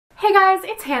Hey guys,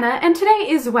 it's Hannah, and today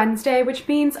is Wednesday, which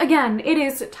means, again, it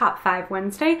is Top 5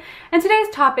 Wednesday, and today's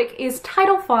topic is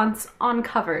title fonts on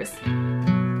covers.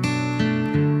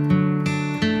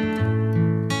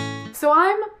 So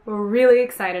I'm really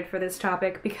excited for this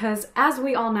topic because, as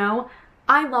we all know,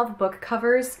 I love book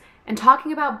covers, and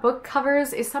talking about book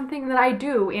covers is something that I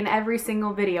do in every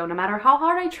single video. No matter how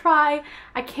hard I try,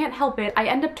 I can't help it. I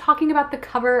end up talking about the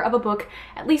cover of a book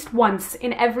at least once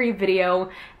in every video,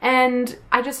 and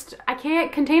I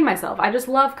can't contain myself. I just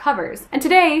love covers. And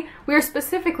today, we are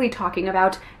specifically talking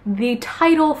about the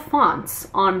title fonts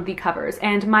on the covers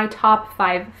and my top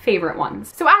 5 favorite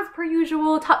ones. So as per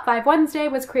usual, Top 5 Wednesday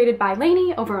was created by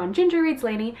Lainey over on Ginger Reads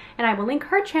Lainey, and I will link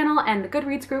her channel and the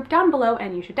Goodreads group down below,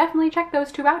 and you should definitely check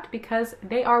those two out because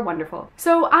they are wonderful.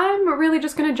 So I'm really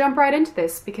just gonna jump right into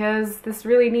this because this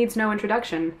really needs no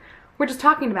introduction. We're just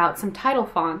talking about some title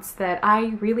fonts that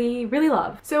I really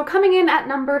love. So coming in at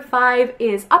number 5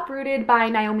 is Uprooted by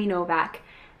Naomi Novak.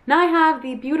 Now I have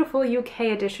the beautiful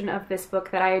UK edition of this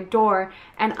book that I adore,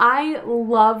 and I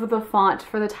love the font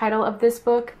for the title of this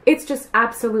book. It's just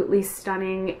absolutely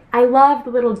stunning. I love the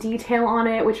little detail on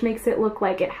it, which makes it look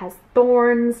like it has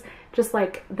thorns, just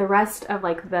like the rest of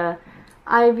like the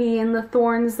ivy and the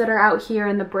thorns that are out here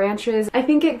and the branches. I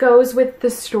think it goes with the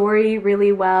story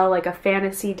really well, like a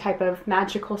fantasy type of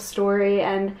magical story,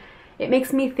 and it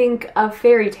makes me think of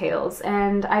fairy tales,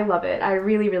 and I love it. I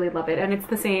really love it, and it's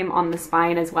the same on the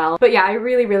spine as well. But yeah, I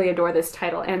really adore this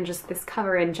title and just this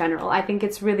cover in general. I think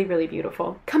it's really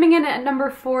beautiful. Coming in at number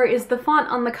 4 is the font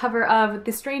on the cover of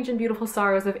The Strange and Beautiful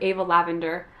Sorrows of Ava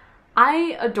Lavender.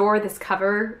 I adore this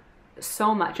cover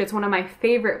so much. It's one of my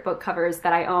favorite book covers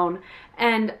that I own,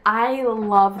 and I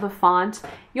love the font.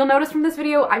 You'll notice from this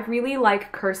video, I really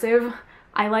like cursive.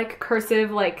 I like cursive,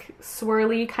 like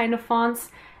swirly kind of fonts,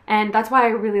 and that's why I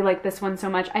really like this one so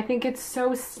much. I think it's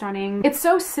so stunning. It's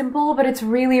so simple, but it's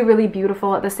really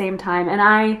beautiful at the same time, and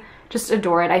I just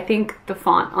adore it. I think the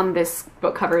font on this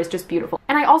book cover is just beautiful.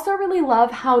 And I also really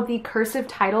love how the cursive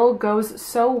title goes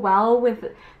so well with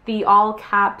the all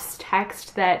caps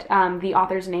text that the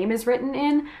author's name is written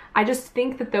in. I just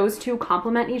think that those two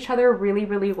complement each other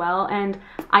really well, and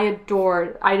I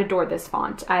adore this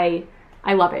font.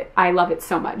 I love it. I love it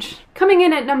so much. Coming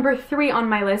in at number 3 on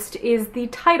my list is the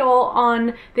title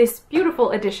on this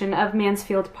beautiful edition of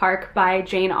Mansfield Park by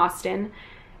Jane Austen.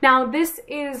 Now this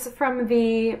is from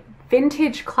the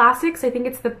Vintage Classics. I think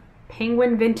it's the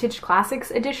Penguin Vintage Classics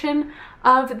edition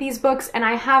of these books, and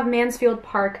I have Mansfield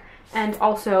Park and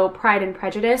also Pride and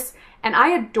Prejudice, and I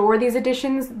adore these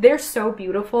editions. They're so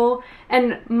beautiful,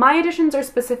 and my editions are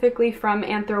specifically from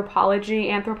Anthropology.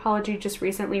 Anthropology just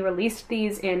recently released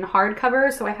these in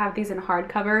hardcover, so I have these in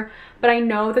hardcover, but I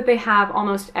know that they have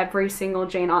almost every single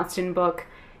Jane Austen book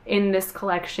in this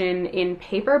collection in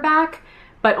paperback,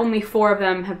 but only 4 of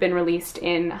them have been released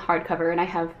in hardcover, and I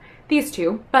have these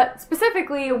two. But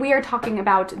specifically, we are talking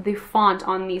about the font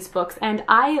on these books, and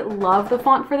I love the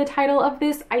font for the title of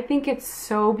this. I think it's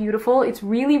so beautiful. It's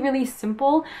really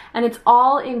simple, and it's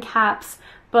all in caps,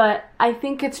 but I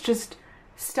think it's just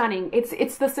stunning.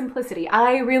 It's the simplicity.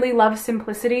 I really love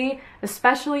simplicity,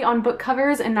 especially on book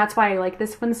covers, and that's why I like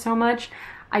this one so much.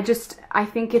 I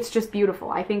think it's just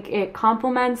beautiful. I think it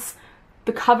complements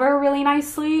the cover really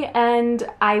nicely, and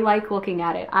I like looking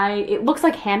at it. It looks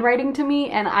like handwriting to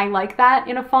me, and I like that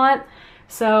in a font,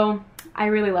 so I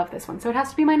really love this one. So it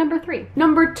has to be my number 3.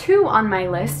 Number 2 on my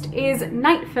list is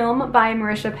Night Film by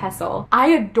Marisha Pessl. I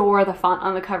adore the font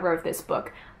on the cover of this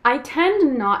book. I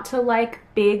tend not to like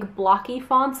big blocky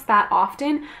fonts that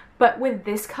often, but with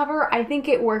this cover, I think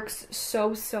it works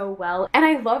so well. And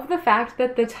I love the fact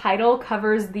that the title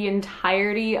covers the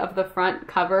entirety of the front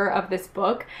cover of this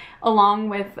book, along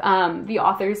with the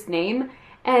author's name.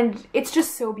 And it's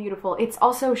just so beautiful. It's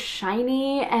also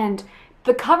shiny, and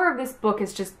the cover of this book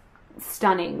is just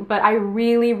stunning, but I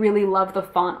really love the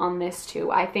font on this too.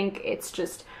 I think it's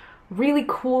just really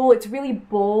cool. It's really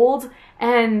bold,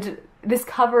 and this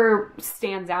cover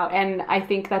stands out, and I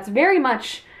think that's very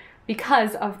much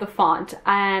because of the font,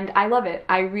 and I love it.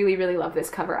 I really love this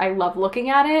cover. I love looking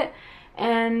at it,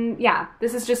 and yeah,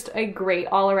 this is just a great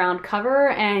all-around cover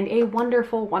and a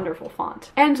wonderful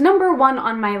font. And number 1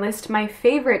 on my list, my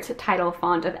favorite title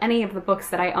font of any of the books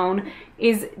that I own,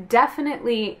 is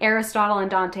definitely Aristotle and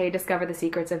Dante Discover the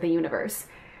Secrets of the Universe.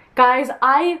 Guys,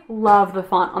 I love the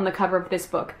font on the cover of this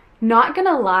book. Not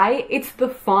gonna lie, it's the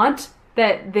font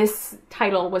that this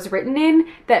title was written in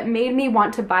that made me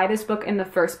want to buy this book in the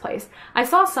first place. I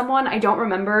saw someone, I don't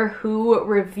remember who,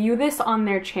 review this on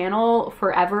their channel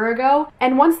forever ago,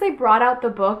 and once they brought out the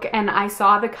book and I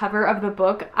saw the cover of the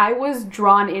book, I was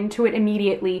drawn into it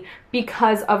immediately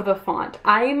because of the font.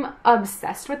 I'm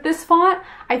obsessed with this font.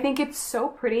 I think it's so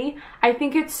pretty. I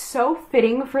think it's so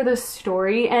fitting for the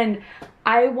story, and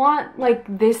I want like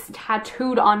this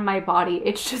tattooed on my body.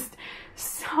 It's just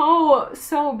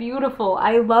so beautiful.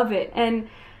 I love it, and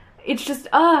it's just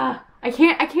I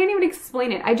can't even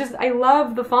explain it. I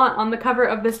love the font on the cover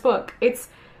of this book. It's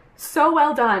so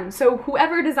well done. So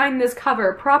whoever designed this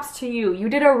cover, props to you. You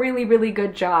did a really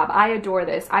good job. I adore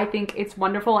this. I think it's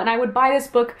wonderful, and I would buy this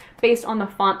book based on the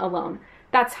font alone.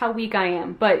 That's how weak I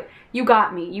am, but you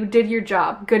got me. You did your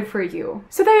job. Good for you.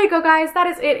 So there you go, guys. That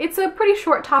is it. It's a pretty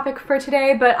short topic for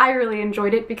today, but I really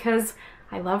enjoyed it because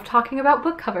I love talking about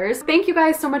book covers. Thank you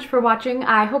guys so much for watching.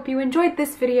 I hope you enjoyed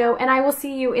this video, and I will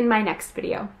see you in my next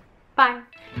video. Bye.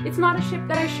 It's not a ship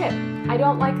that I ship. I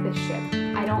don't like this ship.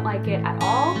 I don't like it at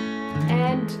all,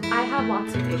 and I have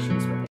lots of issues with it.